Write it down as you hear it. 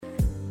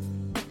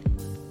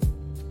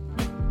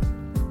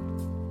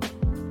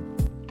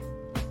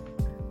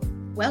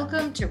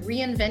Welcome to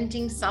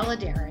Reinventing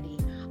Solidarity,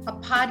 a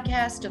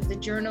podcast of the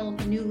journal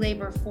New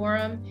Labor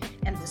Forum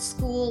and the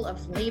School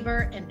of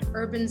Labor and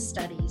Urban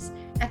Studies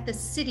at the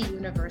City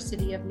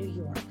University of New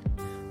York.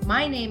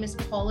 My name is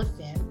Paula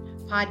Finn,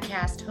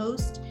 podcast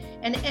host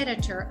and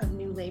editor of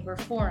New Labor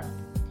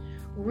Forum.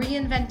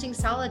 Reinventing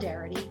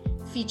Solidarity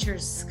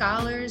features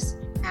scholars,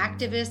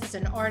 activists,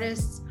 and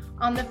artists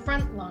on the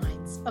front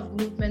lines of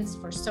movements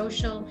for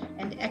social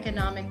and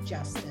economic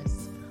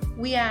justice.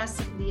 We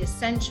ask the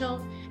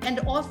essential and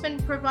often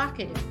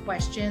provocative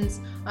questions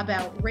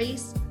about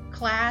race,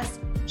 class,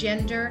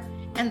 gender,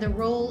 and the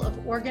role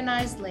of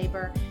organized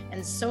labor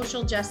and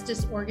social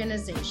justice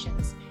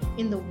organizations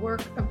in the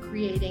work of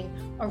creating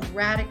a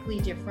radically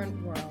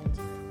different world,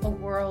 a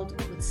world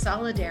with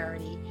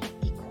solidarity,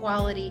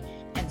 equality,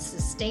 and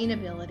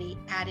sustainability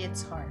at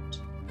its heart.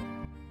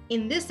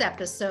 In this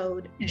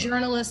episode,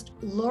 journalist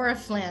Laura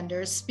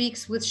Flanders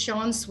speaks with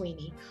Sean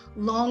Sweeney,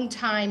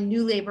 longtime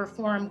New Labor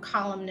Forum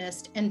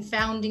columnist and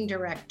founding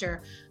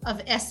director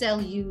of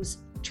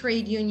SLU's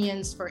Trade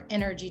Unions for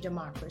Energy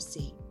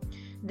Democracy.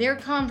 Their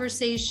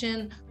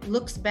conversation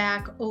looks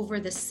back over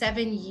the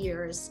 7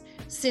 years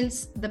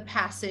since the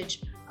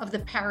passage of the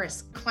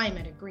Paris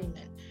Climate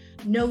Agreement,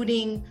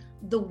 noting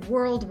the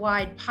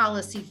worldwide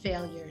policy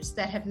failures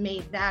that have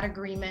made that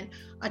agreement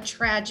a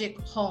tragic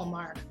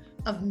hallmark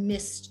of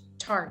missed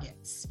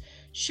targets.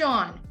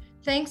 Sean,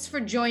 thanks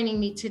for joining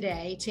me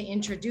today to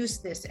introduce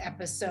this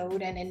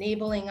episode and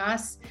enabling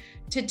us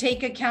to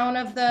take account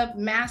of the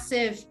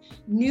massive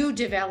new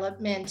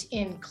development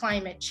in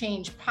climate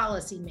change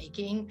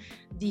policymaking,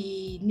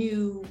 the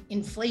new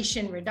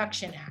Inflation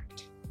Reduction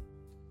Act.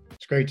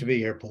 It's great to be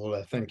here,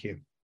 Paula. Thank you.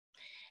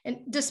 And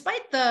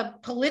despite the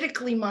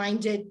politically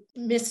minded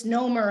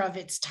misnomer of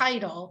its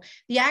title,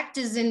 the act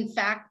is in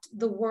fact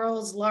the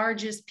world's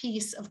largest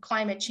piece of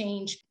climate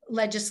change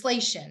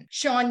legislation.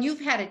 Sean,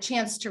 you've had a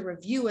chance to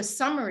review a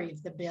summary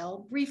of the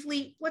bill.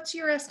 Briefly, what's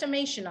your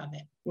estimation of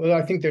it? Well,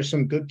 I think there's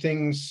some good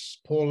things,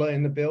 Paula,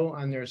 in the bill,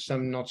 and there's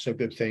some not so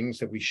good things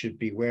that we should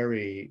be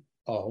wary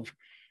of.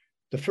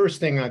 The first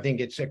thing, I think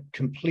it's a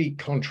complete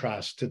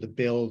contrast to the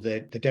bill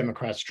that the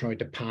Democrats tried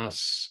to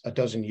pass a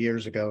dozen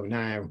years ago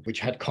now, which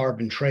had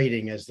carbon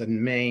trading as the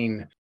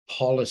main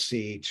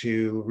policy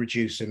to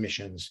reduce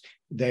emissions.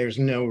 There's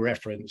no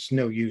reference,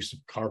 no use of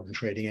carbon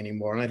trading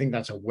anymore. And I think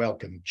that's a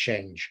welcome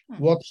change.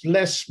 What's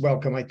less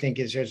welcome, I think,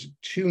 is there's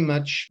too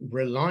much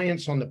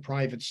reliance on the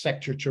private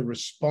sector to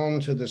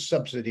respond to the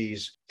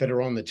subsidies that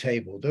are on the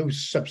table.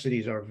 Those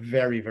subsidies are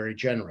very, very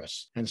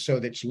generous. And so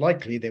it's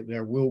likely that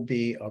there will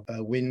be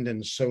a wind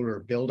and solar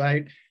build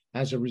out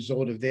as a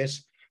result of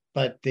this.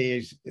 But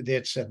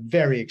it's a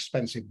very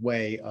expensive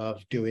way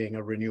of doing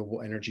a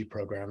renewable energy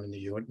program in the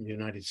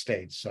United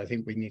States. So I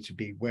think we need to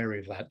be wary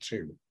of that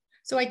too.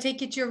 So I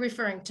take it you're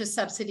referring to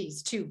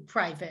subsidies to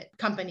private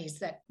companies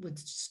that would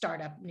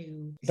start up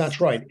new. That's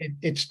right.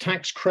 It's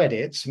tax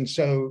credits. And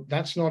so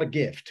that's not a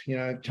gift.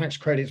 Tax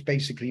credits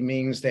basically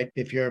means that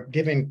if you're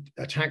giving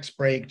a tax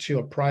break to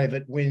a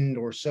private wind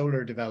or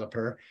solar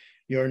developer,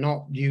 you're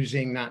not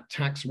using that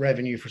tax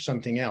revenue for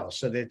something else.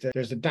 So that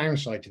there's a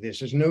downside to this.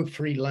 There's no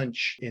free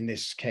lunch in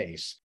this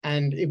case.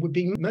 And it would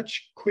be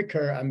much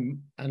quicker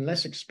and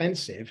less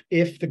expensive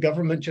if the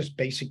government just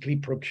basically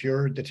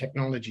procured the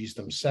technologies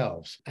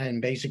themselves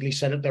and basically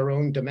set up their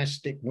own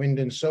domestic wind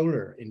and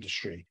solar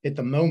industry. At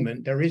the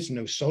moment, there is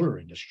no solar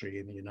industry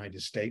in the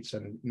United States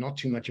and not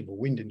too much of a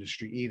wind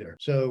industry either.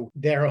 So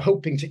they're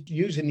hoping to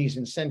using these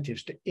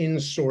incentives to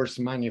insource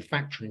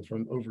manufacturing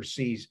from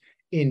overseas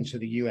into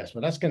the US, but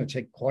that's going to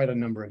take quite a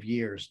number of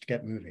years to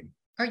get moving.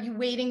 Are you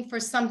waiting for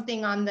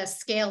something on the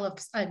scale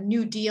of a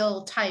New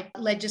Deal type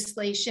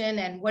legislation?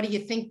 And what do you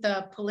think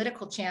the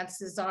political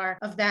chances are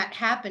of that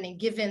happening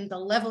given the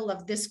level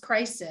of this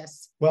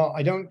crisis? Well,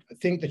 I don't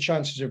think the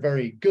chances are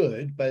very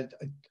good, but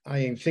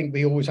I think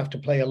we always have to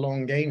play a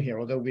long game here,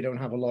 although we don't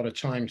have a lot of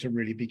time to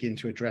really begin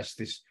to address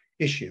this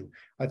issue.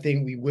 I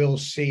think we will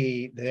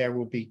see there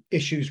will be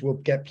issues will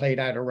get played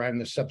out around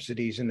the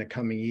subsidies in the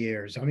coming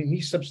years. I mean,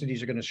 these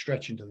subsidies are going to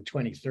stretch into the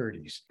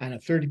 2030s, and a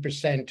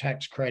 30%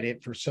 tax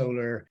credit for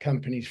solar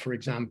companies, for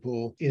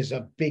example, is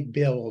a big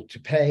bill to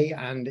pay,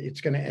 and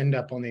it's going to end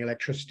up on the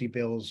electricity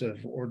bills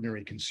of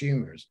ordinary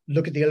consumers.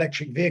 Look at the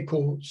electric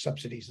vehicle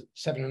subsidies,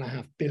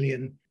 $7.5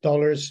 billion.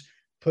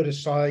 Put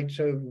aside,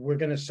 so we're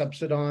going to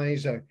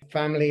subsidize a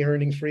family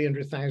earning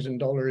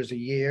 $300,000 a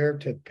year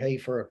to pay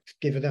for,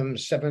 give them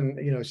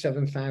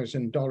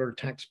 $7,000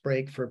 tax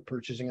break for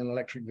purchasing an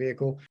electric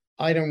vehicle.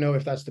 I don't know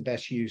if that's the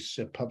best use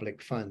of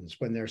public funds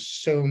when there's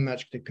so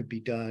much that could be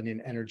done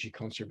in energy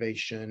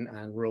conservation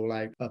and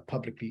rollout of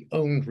publicly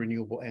owned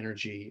renewable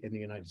energy in the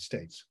United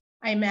States.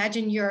 I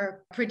imagine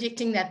you're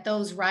predicting that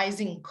those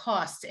rising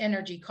costs,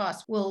 energy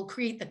costs, will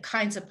create the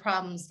kinds of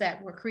problems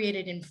that were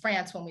created in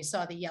France when we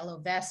saw the Yellow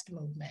Vest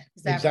movement.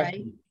 Is that exactly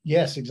right?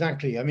 Yes,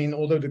 exactly. I mean,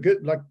 although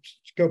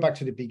go back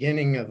to the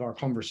beginning of our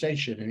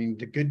conversation, I mean,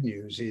 the good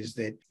news is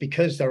that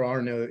because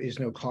there is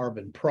no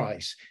carbon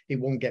price, it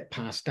won't get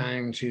passed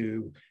down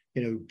to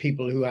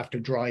people who have to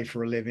drive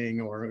for a living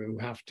or who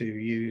have to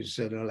use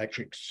an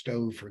electric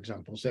stove, for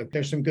example. So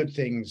there's some good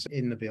things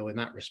in the bill in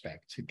that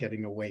respect,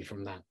 getting away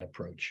from that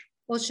approach.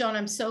 Well, Sean,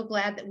 I'm so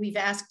glad that we've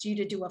asked you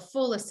to do a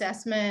full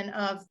assessment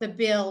of the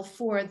bill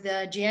for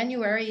the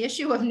January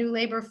issue of New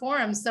Labor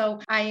Forum. So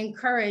I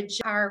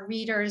encourage our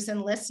readers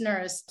and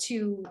listeners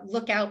to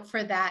look out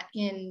for that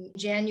in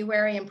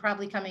January and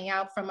probably coming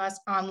out from us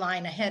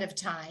online ahead of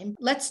time.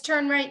 Let's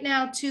turn right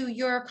now to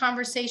your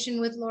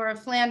conversation with Laura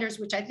Flanders,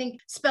 which I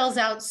think spells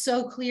out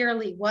so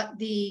clearly what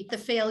the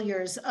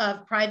failures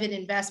of private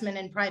investment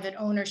and private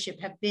ownership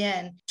have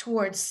been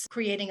towards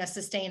creating a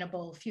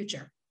sustainable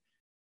future.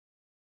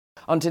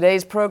 On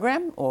today's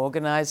program,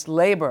 organized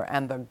labor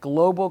and the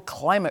global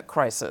climate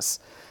crisis.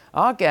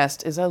 Our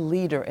guest is a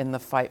leader in the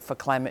fight for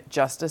climate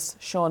justice.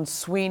 Sean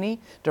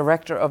Sweeney,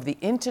 director of the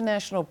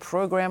International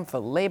Program for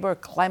Labor,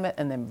 Climate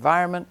and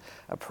Environment,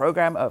 a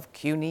program of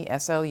CUNY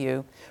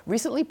SLU,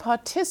 recently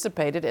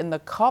participated in the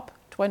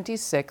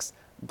COP26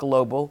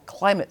 Global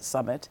Climate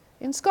Summit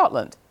in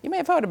Scotland. You may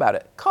have heard about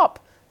it.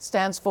 COP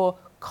stands for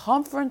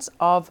Conference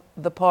of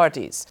the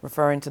Parties,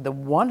 referring to the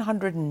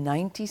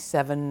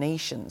 197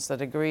 nations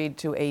that agreed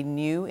to a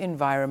new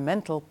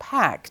environmental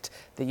pact,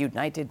 the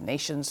United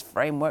Nations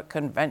Framework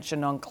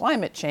Convention on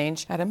Climate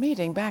Change, at a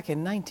meeting back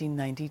in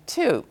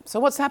 1992.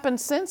 So what's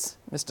happened since?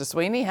 Mr.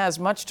 Sweeney has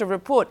much to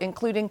report,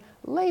 including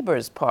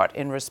Labor's part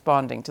in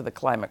responding to the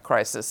climate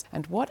crisis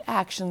and what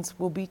actions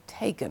will be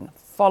taken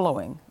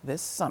following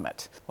this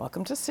summit.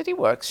 Welcome to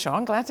CityWorks,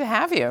 Sean. Glad to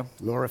have you.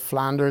 Laura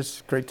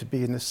Flanders, great to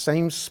be in the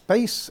same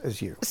space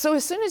as you. So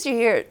as soon as you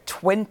hear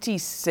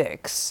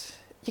 26,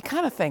 you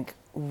kind of think,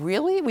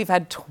 really? We've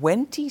had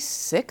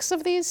 26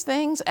 of these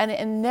things? And it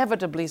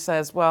inevitably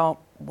says, well,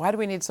 why do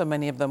we need so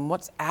many of them?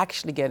 What's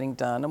actually getting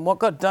done? And what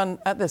got done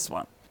at this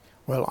one?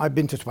 Well, I've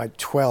been to about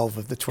 12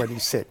 of the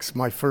 26.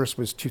 My first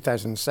was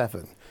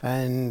 2007.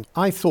 And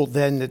I thought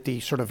then that the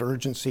sort of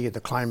urgency of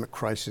the climate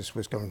crisis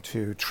was going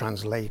to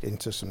translate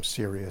into some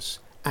serious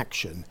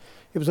action.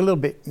 It was a little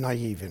bit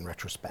naive in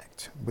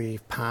retrospect.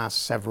 We've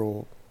passed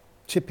several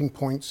tipping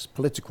points,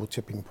 political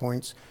tipping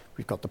points.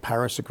 We've got the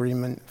Paris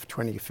Agreement of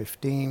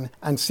 2015.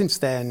 And since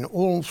then,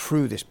 all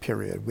through this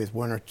period, with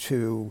 1 or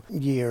 2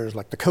 years,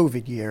 like the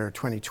COVID year,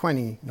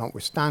 2020,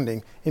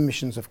 notwithstanding,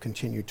 emissions have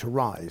continued to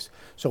rise.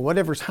 So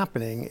whatever's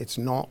happening, it's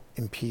not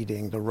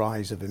impeding the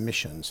rise of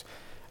emissions.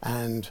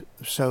 And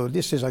so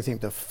this is, I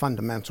think, the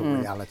fundamental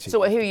reality.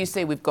 So I hear you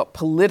say we've got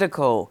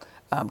political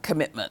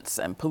commitments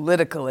and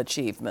political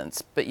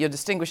achievements, but you're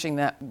distinguishing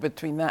that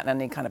between that and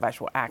any kind of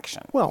actual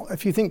action. Well,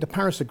 if you think the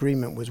Paris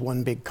Agreement was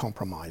one big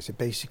compromise, it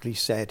basically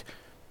said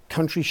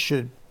countries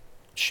should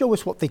show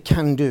us what they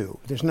can do.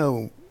 There's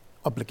no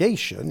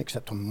obligation,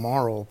 except a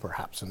moral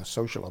perhaps and a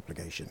social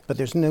obligation, but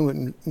there's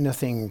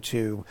nothing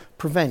to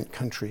prevent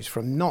countries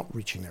from not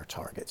reaching their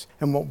targets.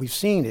 And what we've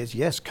seen is,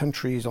 yes,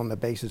 countries on the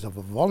basis of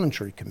a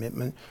voluntary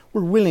commitment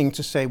were willing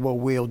to say, well,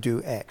 we'll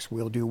do X,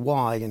 we'll do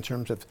Y in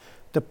terms of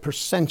the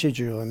percentage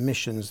of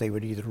emissions they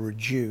would either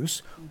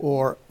reduce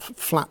or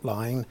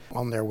flatline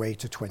on their way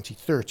to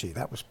 2030.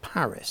 That was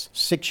Paris.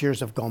 6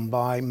 years have gone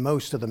by.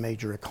 Most of the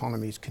major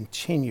economies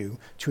continue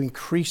to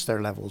increase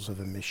their levels of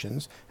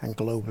emissions, and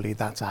globally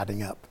that's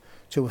adding up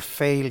to a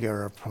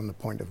failure from the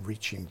point of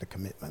reaching the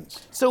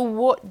commitments. So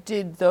what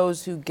did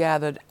those who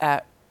gathered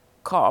at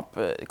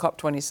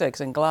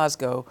COP26 in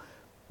Glasgow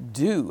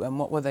do, and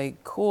what were they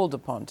called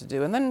upon to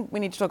do? And then we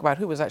need to talk about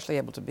who was actually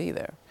able to be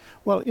there.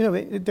 Well,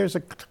 there's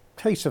a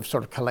case of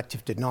sort of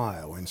collective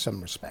denial in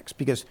some respects,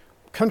 because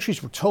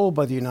countries were told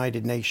by the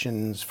United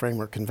Nations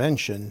Framework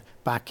Convention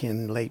back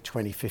in late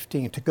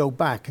 2015 to go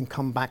back and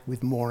come back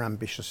with more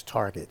ambitious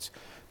targets.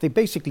 They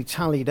basically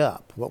tallied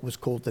up what was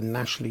called the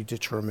nationally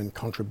determined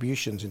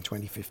contributions in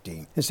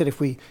 2015 and said,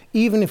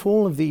 even if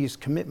all of these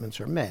commitments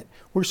are met,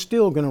 we're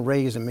still going to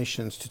raise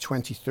emissions to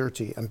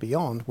 2030 and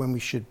beyond, when we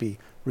should be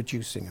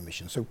reducing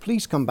emissions. So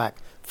please come back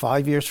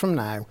 5 years from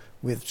now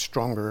with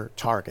stronger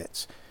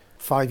targets.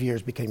 5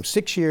 years became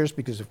 6 years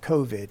because of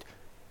COVID.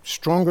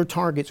 Stronger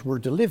targets were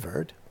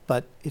delivered,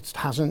 but it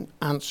hasn't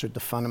answered the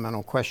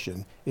fundamental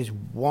question, is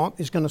what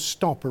is going to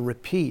stop a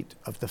repeat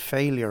of the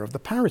failure of the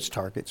Paris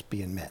targets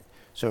being met?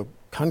 So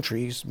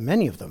countries,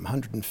 many of them,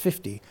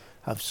 150,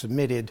 have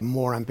submitted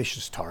more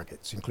ambitious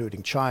targets,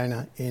 including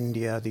China,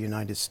 India, the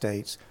United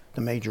States.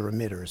 The major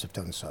emitters have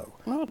done so.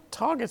 Well,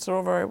 targets are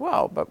all very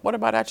well, but what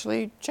about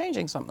actually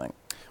changing something?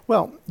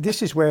 Well,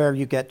 this is where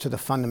you get to the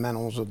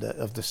fundamentals of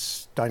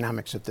the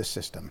dynamics of the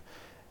system.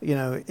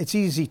 It's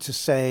easy to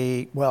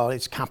say, well,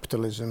 it's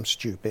capitalism,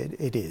 stupid.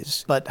 It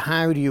is. But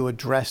how do you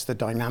address the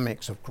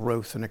dynamics of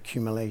growth and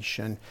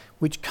accumulation,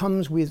 which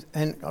comes with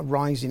a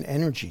rise in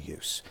energy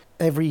use?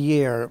 Every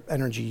year,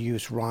 energy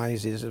use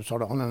rises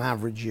sort of on an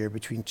average year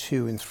between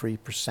 2 and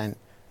 3%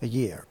 a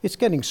year. It's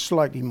getting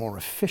slightly more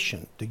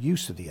efficient, the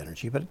use of the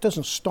energy, but it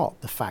doesn't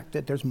stop the fact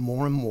that there's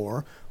more and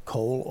more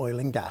coal, oil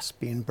and gas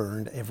being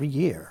burned every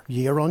year.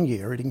 Year on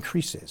year, it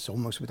increases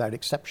almost without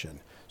exception.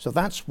 So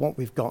that's what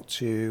we've got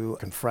to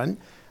confront,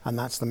 and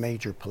that's the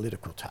major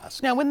political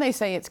task. Now, when they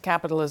say it's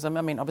capitalism,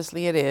 I mean,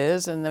 obviously it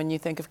is, and when you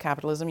think of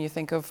capitalism, you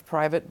think of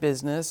private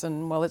business,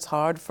 and well, it's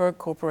hard for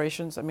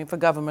corporations, I mean, for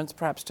governments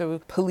perhaps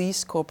to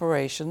police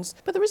corporations,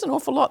 but there is an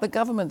awful lot that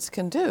governments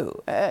can do.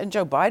 And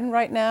Joe Biden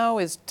right now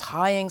is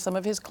tying some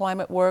of his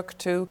climate work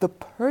to the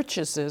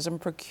purchases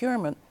and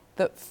procurement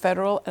that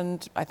federal,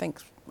 and I think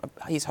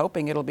he's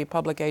hoping it'll be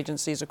public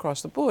agencies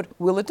across the board,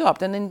 will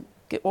adopt. And then,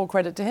 get all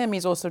credit to him,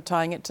 he's also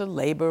tying it to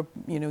labor,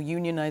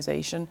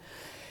 unionization.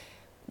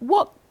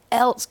 What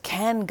else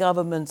can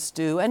governments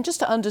do? And just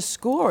to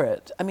underscore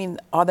it, I mean,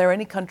 are there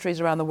any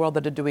countries around the world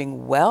that are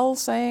doing well,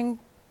 saying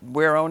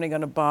we're only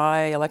going to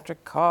buy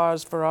electric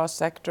cars for our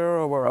sector,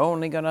 or we're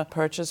only going to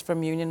purchase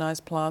from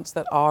unionized plants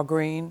that are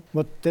green?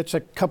 Well, there's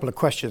a couple of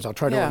questions. I'll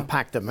try to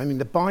unpack them. I mean,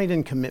 the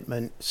Biden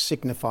commitment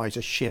signifies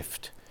a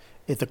shift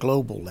at the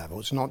global level.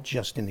 It's not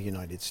just in the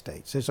United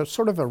States. There's a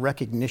sort of a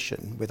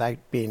recognition, without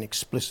being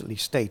explicitly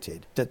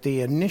stated, that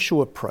the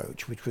initial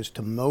approach, which was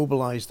to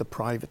mobilize the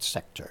private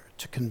sector,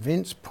 to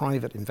convince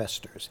private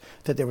investors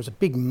that there was a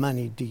big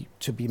money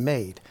to be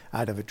made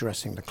out of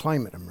addressing the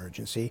climate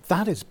emergency,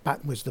 that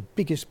was the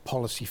biggest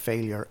policy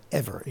failure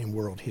ever in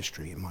world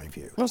history, in my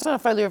view. Well, it's not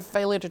a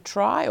failure to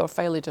try or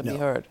failure to be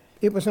heard?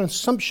 It was an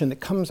assumption that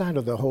comes out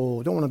of the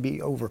whole, don't want to be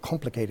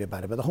overcomplicated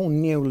about it, but the whole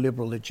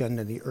neoliberal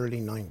agenda in the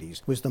early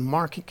 90s was the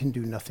market can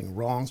do nothing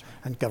wrong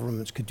and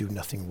governments could do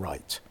nothing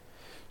right.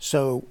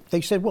 So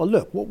they said, well,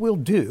 look, what we'll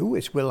do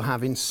is we'll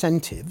have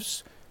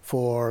incentives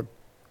for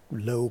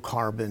low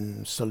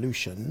carbon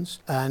solutions,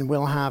 and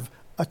we'll have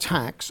a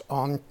tax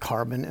on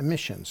carbon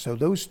emissions. So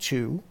those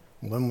two,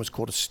 one was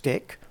called a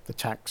stick, the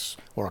tax,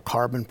 or a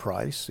carbon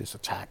price is a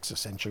tax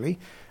essentially,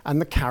 and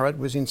the carrot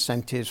was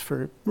incentives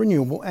for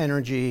renewable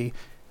energy,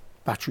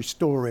 battery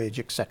storage,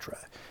 etc.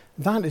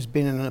 That has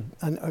been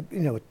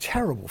a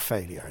terrible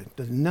failure.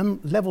 The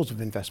levels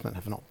of investment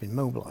have not been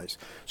mobilized.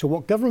 So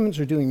what governments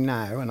are doing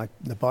now, and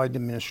the Biden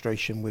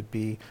administration would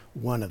be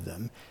one of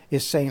them,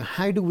 is saying,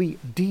 how do we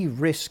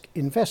de-risk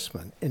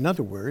investment? In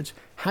other words,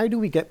 how do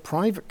we get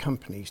private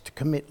companies to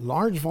commit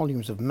large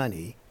volumes of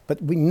money?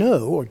 But we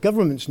know, or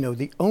governments know,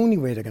 the only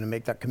way they're going to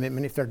make that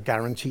commitment if they're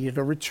guaranteed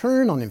a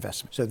return on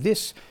investment. So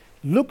this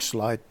looks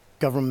like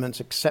governments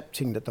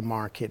accepting that the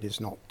market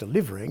is not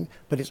delivering,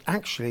 but it's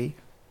actually,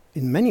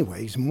 in many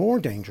ways, more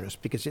dangerous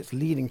because it's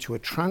leading to a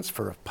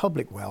transfer of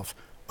public wealth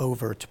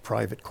over to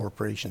private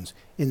corporations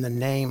in the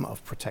name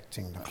of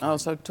protecting the climate. Oh,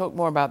 so talk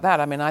more about that.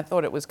 I mean, I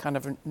thought it was kind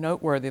of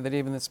noteworthy that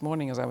even this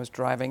morning as I was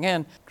driving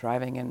in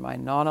my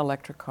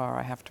non-electric car,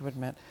 I have to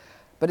admit,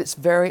 but it's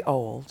very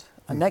old.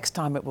 And next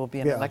time it will be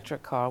an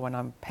electric car when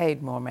I'm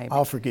paid more, maybe.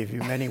 I'll forgive you,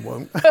 many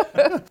won't.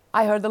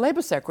 I heard the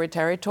Labor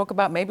Secretary talk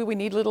about maybe we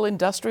need a little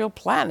industrial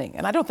planning.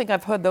 And I don't think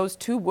I've heard those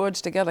two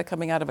words together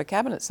coming out of a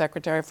cabinet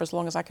secretary for as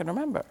long as I can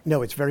remember.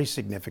 No, it's very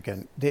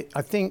significant.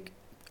 I think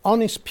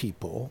honest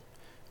people,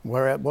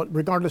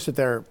 regardless of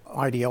their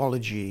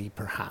ideology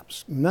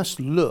perhaps, must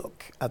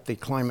look at the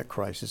climate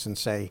crisis and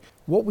say,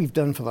 what we've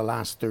done for the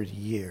last 30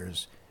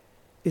 years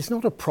it's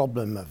not a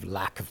problem of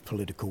lack of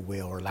political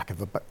will or lack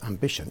of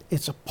ambition.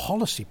 It's a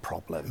policy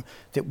problem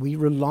that we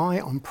rely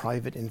on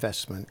private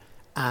investment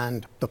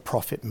and the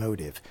profit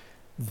motive.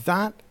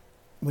 That,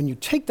 when you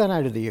take that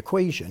out of the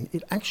equation,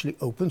 it actually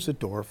opens the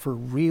door for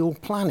real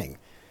planning,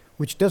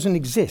 which doesn't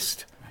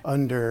exist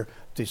under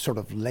the sort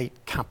of late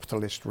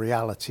capitalist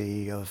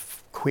reality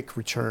of quick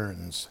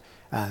returns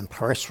and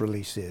press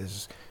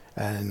releases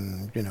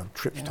and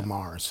trips to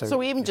Mars.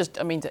 So even just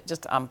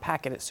to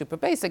unpack it, it's super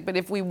basic, but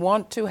if we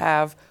want to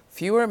have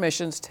fewer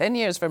emissions 10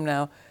 years from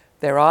now,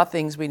 there are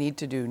things we need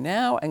to do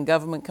now, and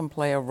government can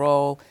play a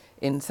role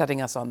in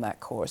setting us on that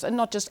course, and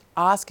not just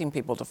asking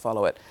people to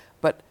follow it,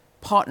 but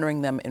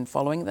partnering them in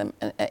following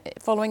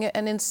it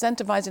and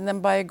incentivizing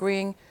them by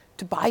agreeing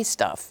to buy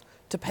stuff,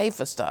 to pay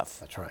for stuff.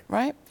 That's right.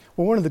 Right?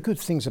 Well, one of the good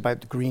things about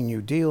the Green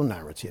New Deal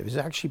narrative is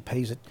it actually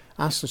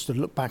asks us to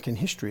look back in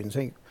history and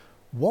say,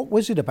 what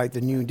was it about the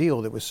New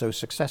Deal that was so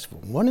successful?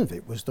 One of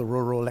it was the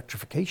Rural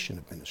Electrification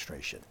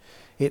Administration.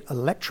 It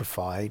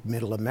electrified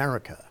Middle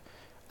America,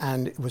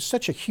 and it was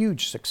such a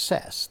huge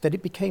success that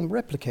it became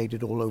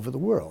replicated all over the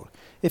world.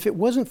 If it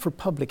wasn't for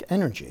public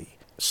energy,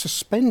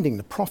 suspending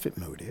the profit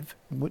motive,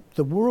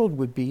 the world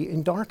would be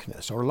in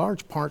darkness, or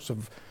large parts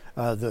of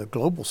the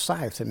global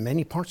south and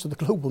many parts of the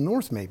global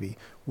north maybe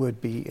would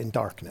be in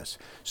darkness.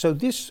 So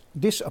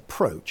this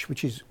approach,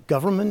 which is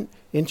government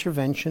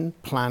intervention,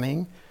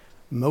 planning,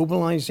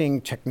 mobilizing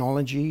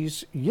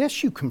technologies,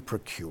 yes, you can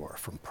procure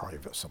from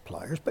private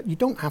suppliers, but you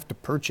don't have to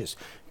purchase,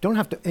 don't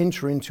have to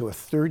enter into a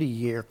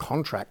 30-year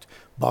contract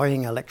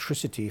buying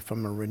electricity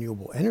from a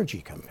renewable energy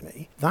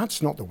company.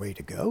 That's not the way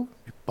to go.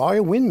 Buy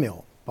a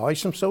windmill, buy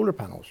some solar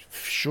panels,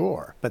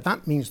 sure. But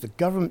that means the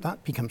government,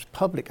 that becomes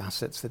public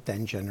assets that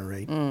then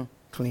generate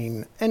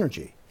clean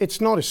energy.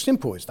 It's not as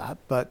simple as that,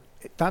 but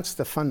that's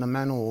the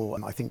fundamental,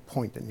 I think,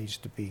 point that needs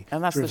to be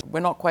And we're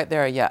not quite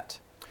there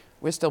yet.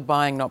 We're still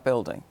buying, not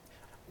building.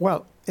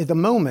 Well, at the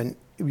moment,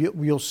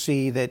 you'll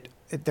see that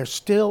there's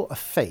still a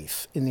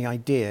faith in the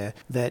idea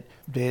that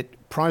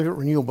private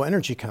renewable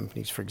energy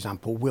companies, for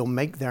example, will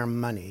make their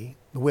money,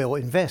 will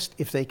invest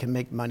if they can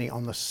make money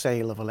on the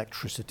sale of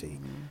electricity.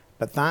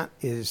 But that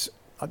is,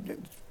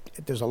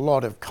 there's a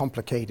lot of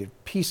complicated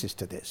pieces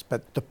to this.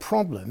 But the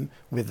problem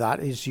with that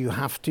is you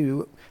have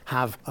to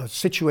have a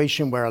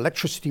situation where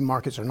electricity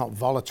markets are not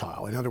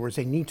volatile. In other words,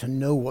 they need to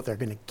know what they're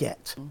going to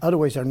get.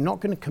 Otherwise, they're not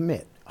going to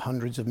commit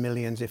hundreds of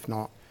millions, if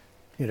not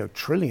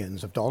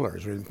trillions of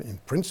dollars in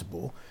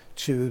principle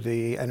to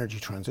the energy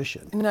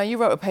transition. Now, you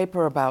wrote a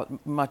paper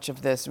about much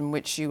of this in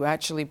which you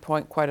actually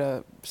point quite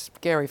a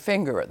scary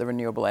finger at the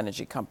renewable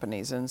energy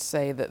companies and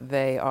say that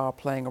they are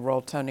playing a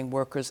role turning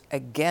workers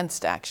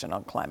against action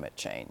on climate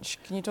change.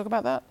 Can you talk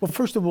about that? Well,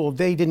 first of all,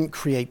 they didn't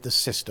create the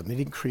system, they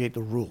didn't create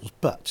the rules,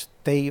 but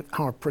they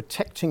are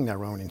protecting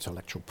their own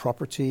intellectual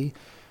property.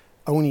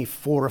 Only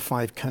 4 or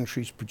 5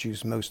 countries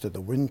produce most of the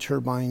wind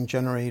turbine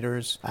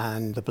generators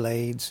and the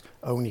blades.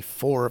 Only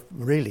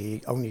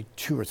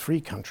 2 or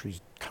 3 countries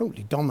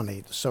totally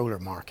dominate the solar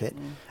market,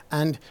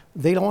 and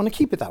they don't want to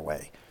keep it that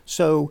way.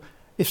 So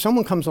if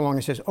someone comes along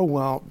and says, oh,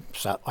 well,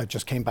 I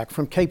just came back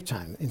from Cape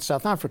Town in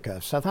South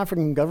Africa, South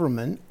African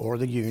government or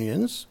the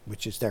unions,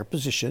 which is their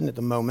position at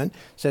the moment,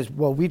 says,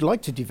 well, we'd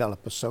like to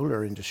develop a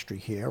solar industry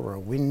here or a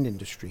wind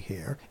industry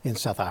here in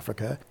South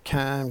Africa.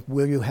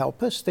 Will you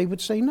help us? They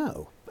would say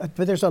no.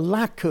 But there's a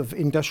lack of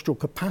industrial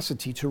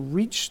capacity to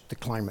reach the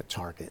climate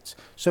targets.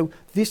 So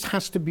this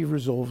has to be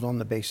resolved on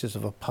the basis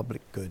of a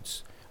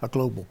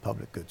global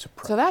public goods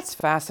approach. So that's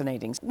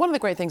fascinating. One of the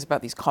great things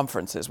about these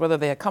conferences, whether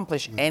they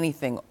accomplish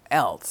anything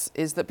else,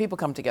 is that people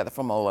come together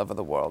from all over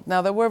the world.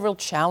 Now, there were real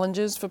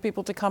challenges for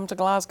people to come to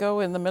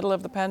Glasgow in the middle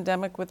of the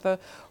pandemic with the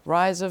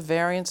rise of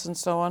variants and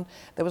so on.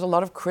 There was a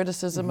lot of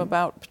criticism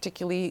about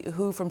particularly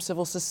who from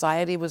civil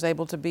society was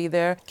able to be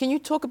there. Can you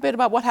talk a bit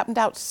about what happened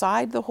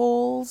outside the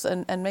halls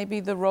and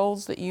maybe the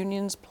roles that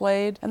unions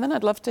played? And then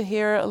I'd love to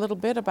hear a little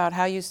bit about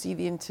how you see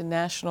the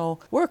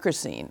international worker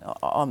scene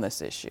on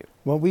this issue.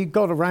 Well, we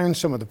got around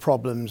some of the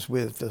problems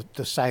with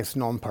the South's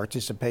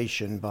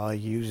non-participation by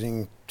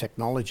using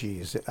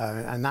technologies,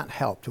 and that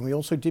helped. And we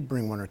also did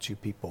bring 1 or 2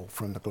 people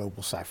from the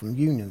global South, from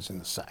unions in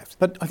the South.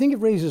 But I think it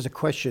raises a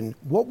question,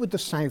 what would the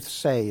South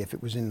say if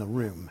it was in the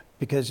room?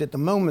 Because at the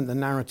moment, the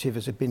narrative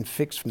has been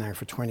fixed now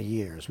for 20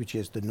 years, which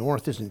is the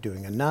North isn't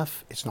doing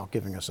enough, it's not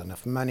giving us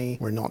enough money,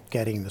 we're not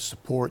getting the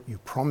support you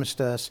promised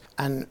us.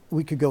 And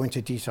we could go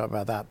into detail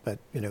about that, but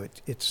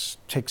it's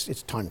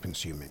time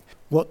consuming.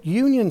 What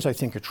unions, I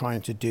think, are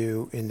trying to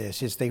do in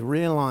this is they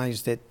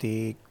realize that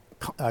the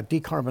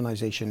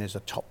decarbonization is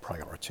a top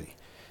priority.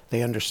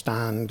 They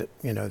understand,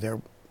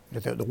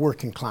 the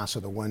working class are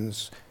the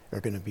ones are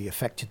going to be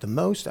affected the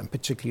most, and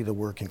particularly the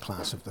working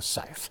class of the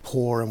South.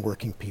 Poor and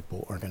working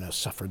people are going to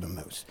suffer the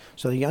most.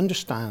 So they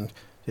understand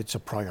it's a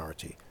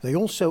priority. They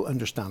also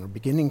understand, or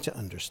beginning to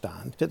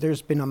understand, that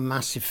there's been a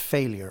massive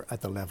failure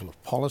at the level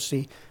of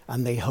policy,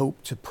 and they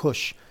hope to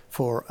push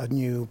for a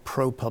new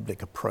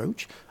pro-public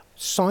approach,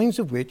 signs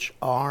of which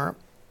are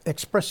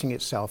expressing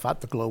itself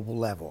at the global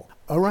level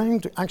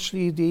around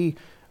actually the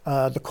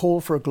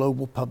call for a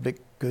global public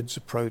goods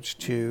approach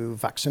to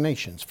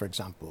vaccinations, for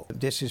example.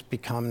 This has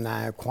become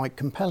now quite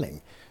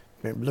compelling.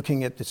 We're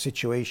looking at the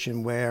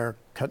situation where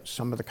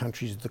some of the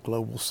countries of the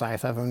global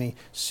South have only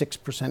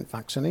 6%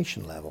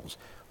 vaccination levels.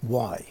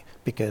 Why?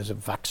 Because of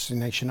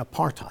vaccination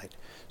apartheid.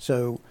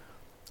 So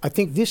I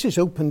think this has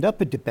opened up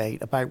a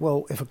debate about,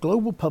 well, if a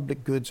global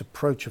public goods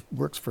approach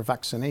works for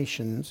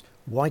vaccinations,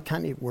 why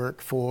can't it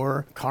work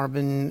for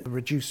carbon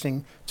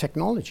reducing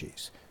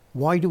technologies?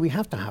 Why do we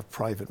have to have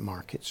private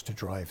markets to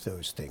drive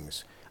those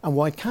things? And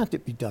why can't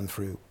it be done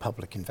through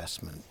public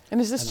investment? And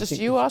is this just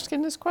you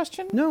asking this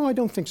question? No, I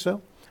don't think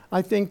so.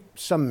 I think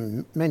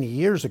many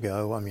years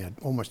ago,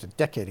 almost a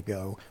decade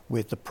ago,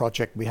 with the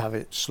project we have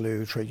at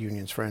SLU, Trade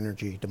Unions for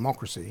Energy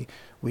Democracy,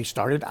 we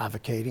started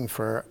advocating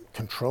for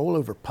control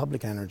over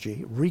public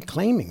energy,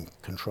 reclaiming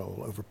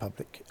control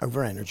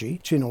over energy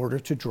in order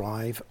to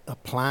drive a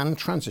planned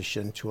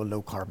transition to a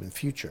low carbon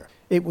future.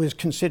 It was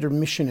considered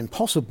mission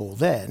impossible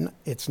then.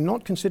 It's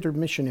not considered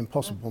mission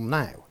impossible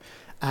now.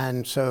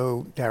 And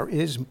so there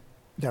is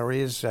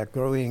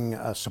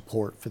growing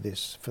support for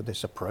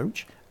this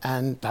approach.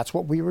 And that's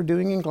what we were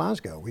doing in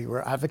Glasgow. We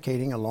were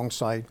advocating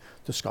alongside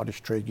the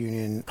Scottish Trade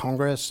Union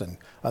Congress and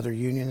other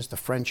unions, the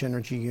French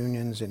energy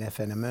unions in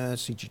FNME,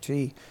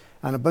 CGT,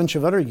 and a bunch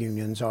of other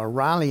unions are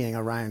rallying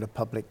around a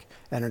public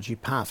energy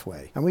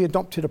pathway. And we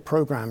adopted a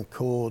program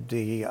called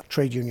the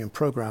Trade Union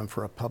Program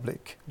for a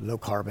Public Low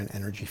Carbon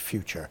Energy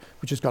Future,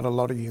 which has got a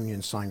lot of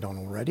unions signed on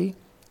already.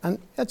 And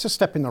it's a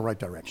step in the right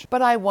direction.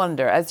 But I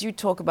wonder, as you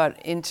talk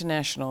about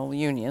international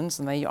unions,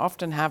 and they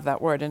often have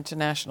that word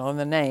international in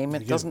the name,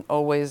 it's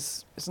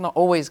not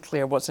always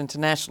clear what's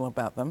international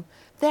about them.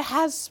 There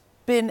has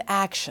been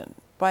action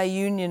by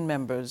union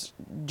members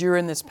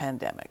during this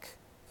pandemic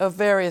of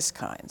various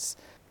kinds,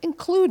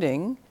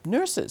 including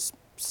nurses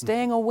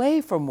staying away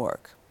from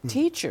work,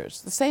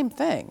 teachers, the same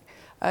thing,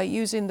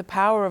 using the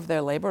power of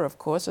their labor, of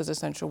course, as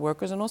essential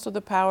workers, and also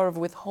the power of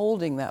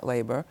withholding that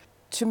labor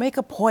to make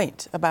a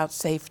point about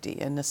safety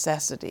and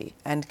necessity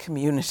and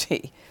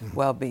community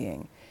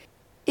well-being.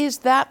 Is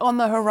that on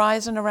the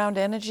horizon around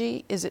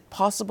energy? Is it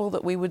possible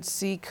that we would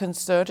see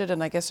concerted,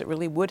 and I guess it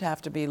really would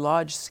have to be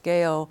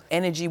large-scale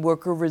energy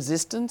worker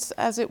resistance,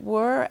 as it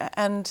were?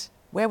 And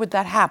where would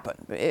that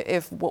happen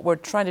if what we're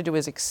trying to do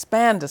is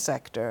expand a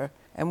sector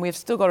and we've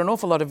still got an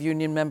awful lot of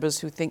union members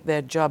who think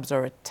their jobs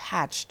are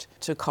attached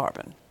to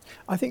carbon?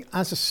 I think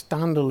as a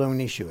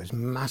standalone issue, as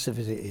massive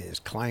as it is,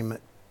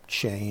 climate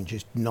change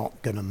is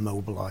not going to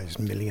mobilize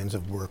millions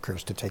of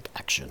workers to take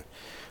action.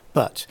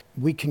 But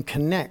we can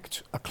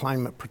connect a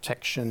climate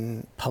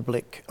protection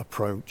public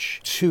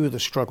approach to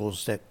the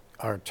struggles that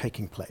are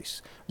taking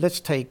place. Let's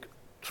take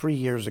 3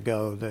 years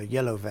ago, the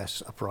Yellow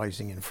Vests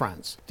uprising in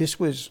France. This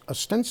was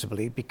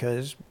ostensibly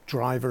because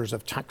drivers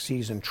of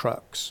taxis and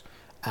trucks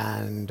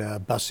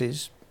and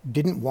buses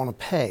didn't want to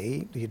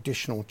pay the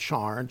additional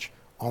charge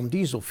on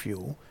diesel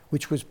fuel,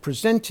 which was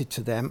presented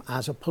to them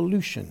as a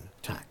pollution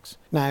tax.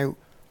 Now,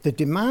 the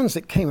demands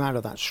that came out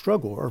of that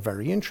struggle are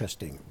very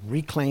interesting.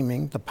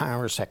 Reclaiming the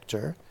power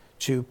sector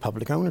to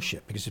public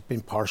ownership, because it's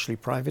been partially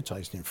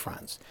privatized in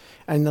France.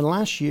 And in the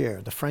last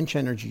year, the French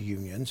energy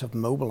unions have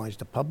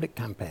mobilized a public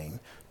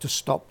campaign to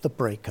stop the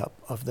breakup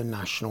of the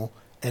national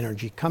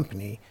energy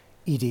company,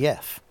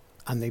 EDF.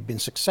 And they've been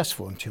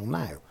successful until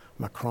now.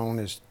 Macron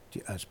has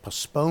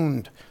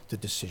postponed the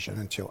decision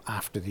until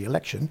after the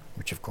election,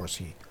 which of course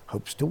he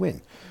hopes to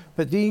win.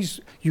 But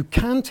you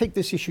can take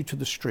this issue to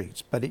the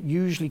streets, but it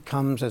usually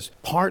comes as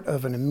part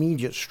of an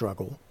immediate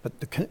struggle. But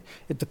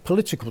the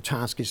political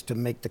task is to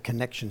make the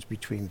connections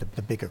between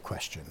the bigger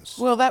questions.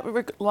 Well, that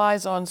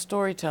relies on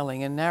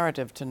storytelling and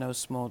narrative to no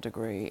small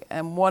degree.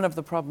 And one of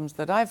the problems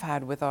that I've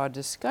had with our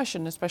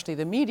discussion, especially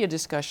the media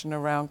discussion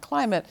around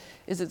climate,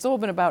 is it's all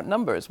been about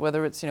numbers,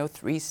 whether it's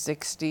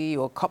 360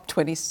 or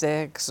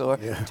COP26 or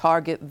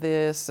target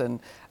this and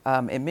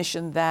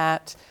emission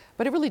that.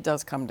 But it really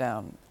does come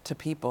down to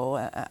people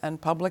and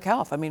public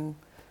health. I mean,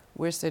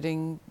 we're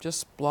sitting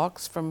just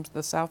blocks from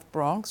the South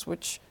Bronx,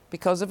 which,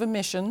 because of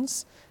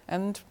emissions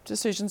and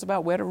decisions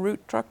about where to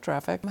route truck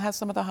traffic, has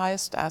some of the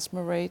highest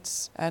asthma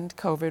rates and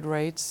COVID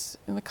rates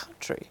in the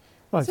country.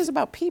 Right. This is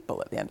about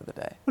people at the end of the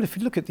day. Well, if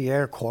you look at the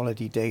air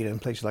quality data in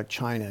places like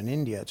China and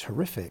India, it's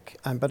horrific.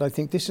 But I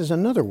think this is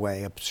another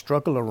way, a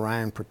struggle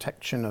around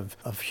protection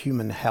of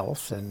human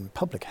health and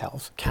public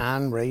health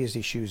can raise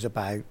issues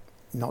about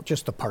not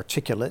just the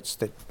particulates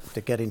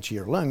that get into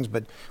your lungs,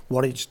 but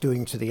what it's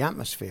doing to the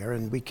atmosphere.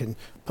 And we can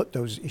put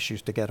those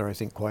issues together, I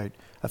think, quite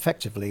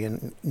effectively.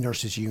 And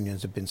nurses'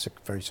 unions have been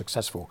very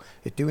successful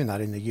at doing that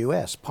in the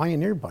U.S.,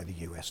 pioneered by the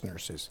U.S.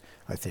 nurses,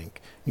 I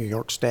think. New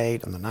York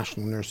State and the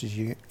National Nurses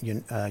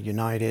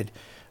United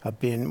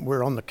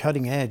we're on the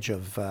cutting edge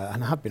of,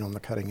 and have been on the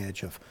cutting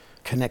edge of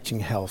connecting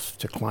health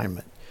to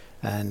climate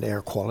and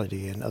air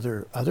quality and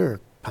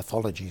other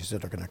pathologies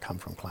that are going to come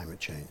from climate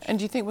change. And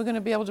do you think we're going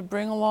to be able to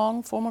bring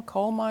along former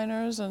coal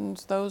miners and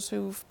those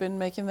who've been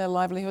making their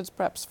livelihoods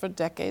perhaps for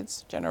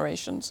decades,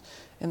 generations,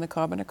 in the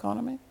carbon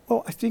economy?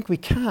 Well, I think we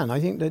can. I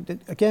think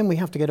that, again, we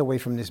have to get away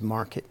from this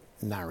market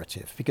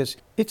narrative, because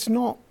it's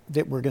not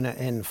that we're going to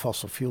end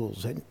fossil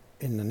fuels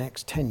in the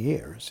next 10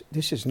 years.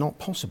 This is not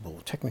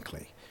possible,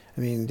 technically. I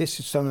mean, this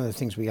is some of the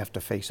things we have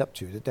to face up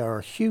to, that there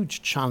are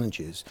huge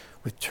challenges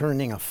with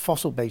turning a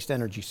fossil-based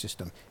energy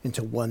system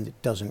into one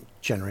that doesn't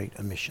generate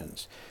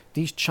emissions.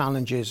 These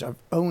challenges are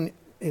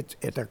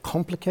they're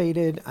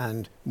complicated,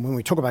 and when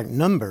we talk about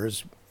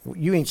numbers,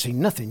 you ain't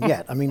seen nothing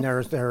yet. I mean, there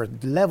are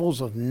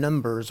levels of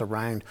numbers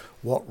around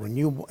what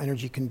renewable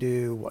energy can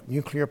do, what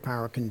nuclear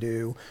power can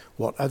do,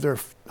 what other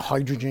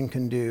hydrogen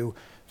can do,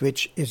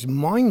 which is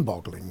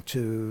mind-boggling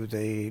to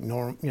the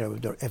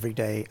the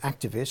everyday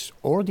activist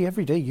or the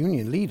everyday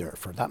union leader,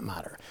 for that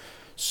matter.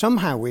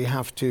 Somehow we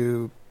have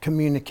to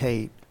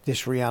communicate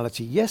this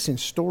reality, yes, in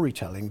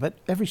storytelling, but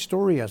every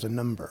story has a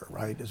number,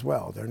 right, as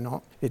well.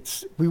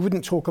 We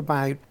wouldn't talk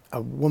about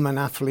a woman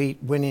athlete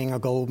winning a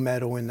gold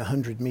medal in the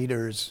 100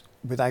 meters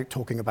without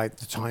talking about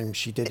the time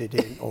she did it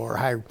in, or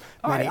how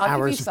many I'll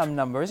hours. Give you some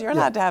numbers. You're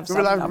allowed to have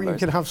some numbers. We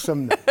can have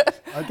some numbers.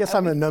 I guess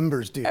I'm a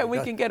numbers dude. We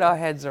can get our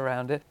heads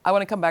around it. I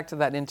want to come back to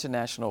that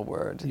international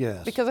word.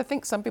 Yes. Because I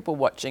think some people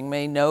watching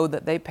may know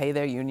that they pay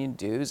their union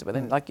dues,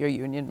 like your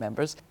union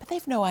members, but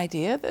they've no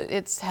idea that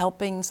it's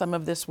helping some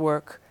of this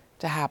work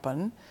to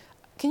happen.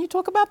 Can you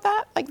talk about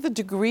that? Like the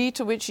degree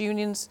to which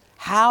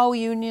how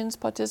unions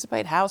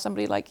participate, how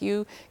somebody like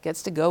you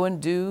gets to go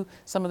and do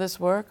some of this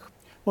work?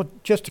 Well,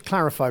 just to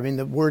clarify, I mean,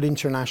 the word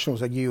international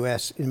is a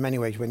US in many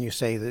ways. When you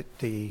say that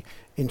the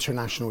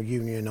International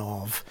Union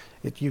of,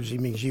 it usually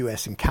means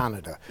US and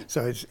Canada.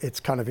 So it's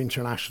kind of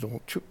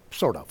international,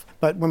 sort of.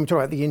 But when we talk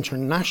about the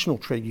international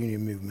trade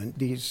union movement,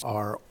 these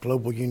are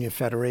global union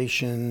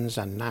federations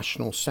and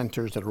national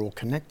centers that are all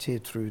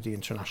connected through the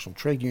International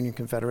Trade Union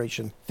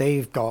Confederation.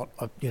 They've got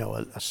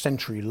a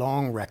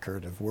century-long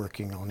record of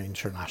working on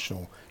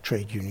international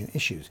trade union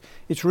issues.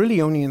 It's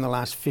really only in the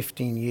last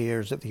 15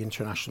 years that the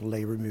international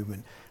labor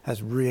movement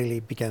has really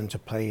begun to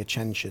pay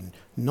attention,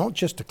 not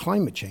just to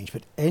climate change,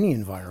 but any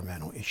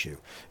environmental issue.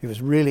 It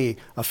was really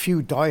a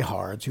few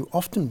diehards who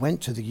often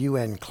went to the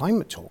UN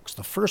climate talks.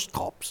 The first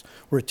COPs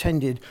were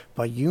attended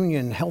by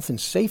union health and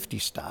safety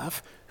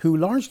staff who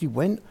largely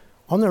went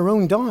on their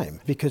own dime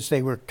because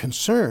they were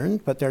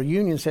concerned, but their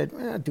union said,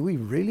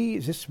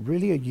 is this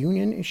really a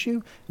union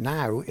issue?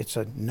 Now it's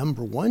a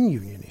number one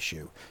union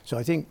issue. So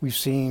I think we've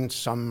seen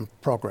some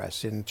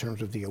progress in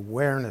terms of the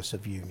awareness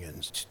of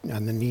unions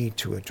and the need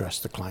to address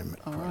the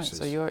climate crisis.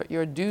 Right, so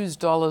your dues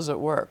dollars at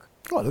work.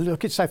 Well,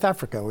 look at South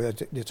Africa.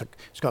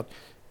 It's got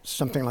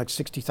something like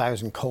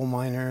 60,000 coal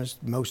miners.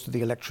 Most of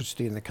the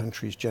electricity in the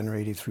country is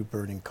generated through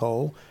burning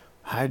coal.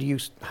 How do you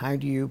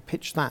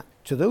pitch that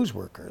to those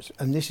workers?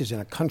 And this is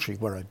in a country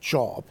where a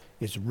job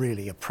is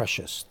really a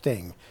precious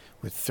thing,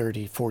 with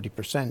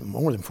 40%,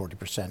 more than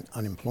 40%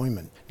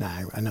 unemployment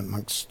now, and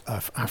amongst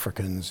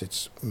Africans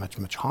it's much,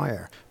 much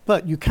higher.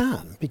 But you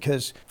can,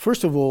 because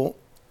first of all,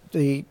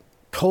 the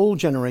coal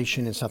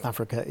generation in South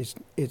Africa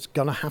it's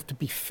going to have to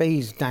be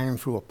phased down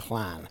through a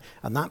plan,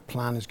 and that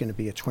plan is going to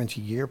be a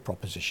 20-year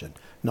proposition,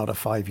 not a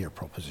 5-year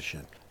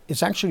proposition.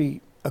 It's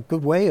actually a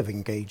good way of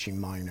engaging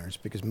miners,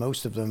 because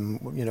most of them,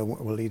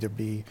 will either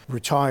be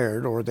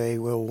retired or they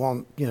will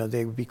want,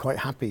 they would be quite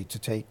happy to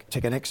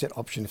take an exit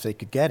option if they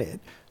could get it.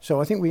 So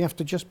I think we have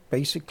to just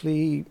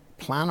basically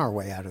plan our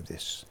way out of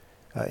this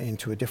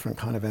into a different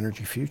kind of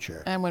energy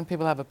future. And when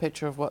people have a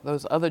picture of what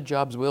those other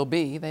jobs will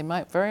be, they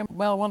might very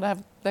well want to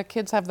have their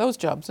kids have those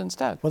jobs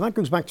instead. Well, that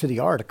goes back to the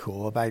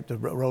article about the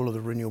role of the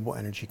renewable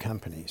energy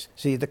companies.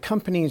 See, the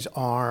companies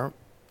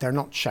they're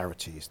not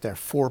charities, they're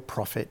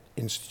for-profit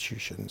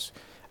institutions.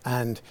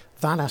 And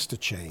that has to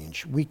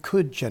change. We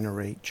could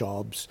generate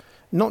jobs,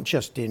 not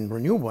just in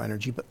renewable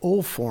energy, but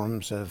all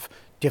forms of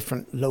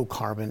different low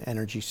carbon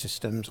energy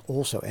systems,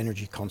 also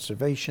energy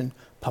conservation,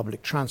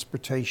 public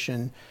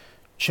transportation,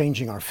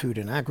 changing our food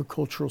and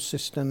agricultural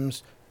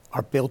systems,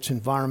 our built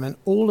environment.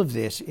 All of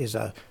this is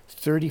a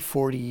 30,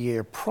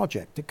 40-year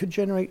project that could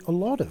generate a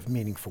lot of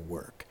meaningful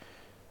work.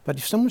 But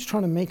if someone's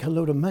trying to make a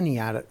load of money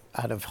out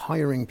of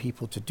hiring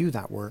people to do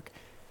that work,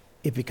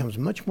 it becomes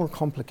much more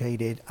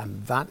complicated,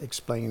 and that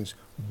explains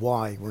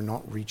why we're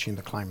not reaching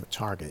the climate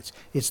targets.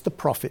 It's the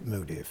profit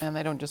motive. And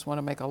they don't just want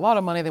to make a lot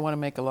of money, they want to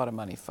make a lot of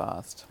money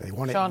fast. They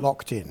want Sean, it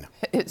locked in.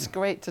 It's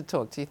great to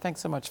talk to you. Thanks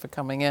so much for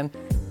coming in.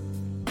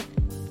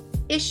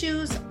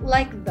 Issues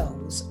like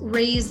those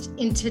raised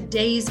in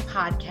today's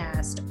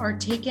podcast are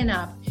taken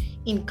up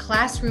in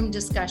classroom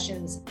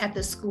discussions at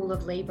the School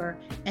of Labor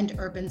and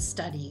Urban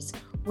Studies,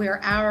 where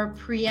our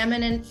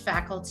preeminent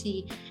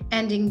faculty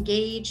and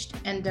engaged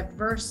and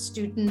diverse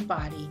student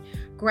body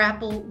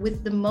grapple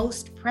with the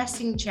most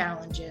pressing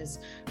challenges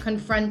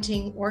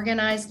confronting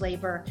organized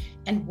labor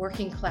and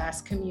working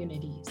class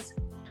communities.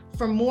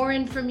 For more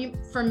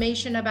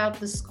information about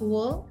the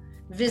school,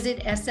 visit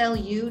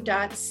slu.cuny.edu.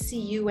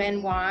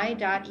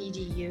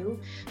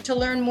 To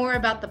learn more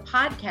about the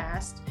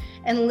podcast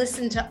and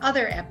listen to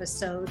other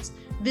episodes,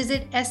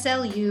 visit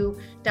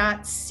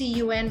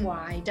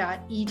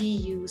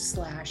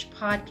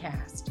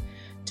slu.cuny.edu/podcast.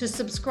 To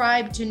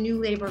subscribe to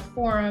New Labor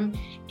Forum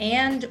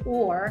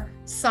and/or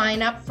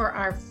sign up for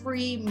our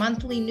free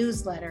monthly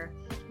newsletter,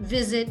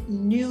 visit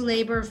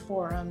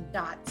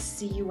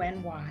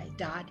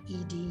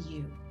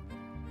newlaborforum.cuny.edu.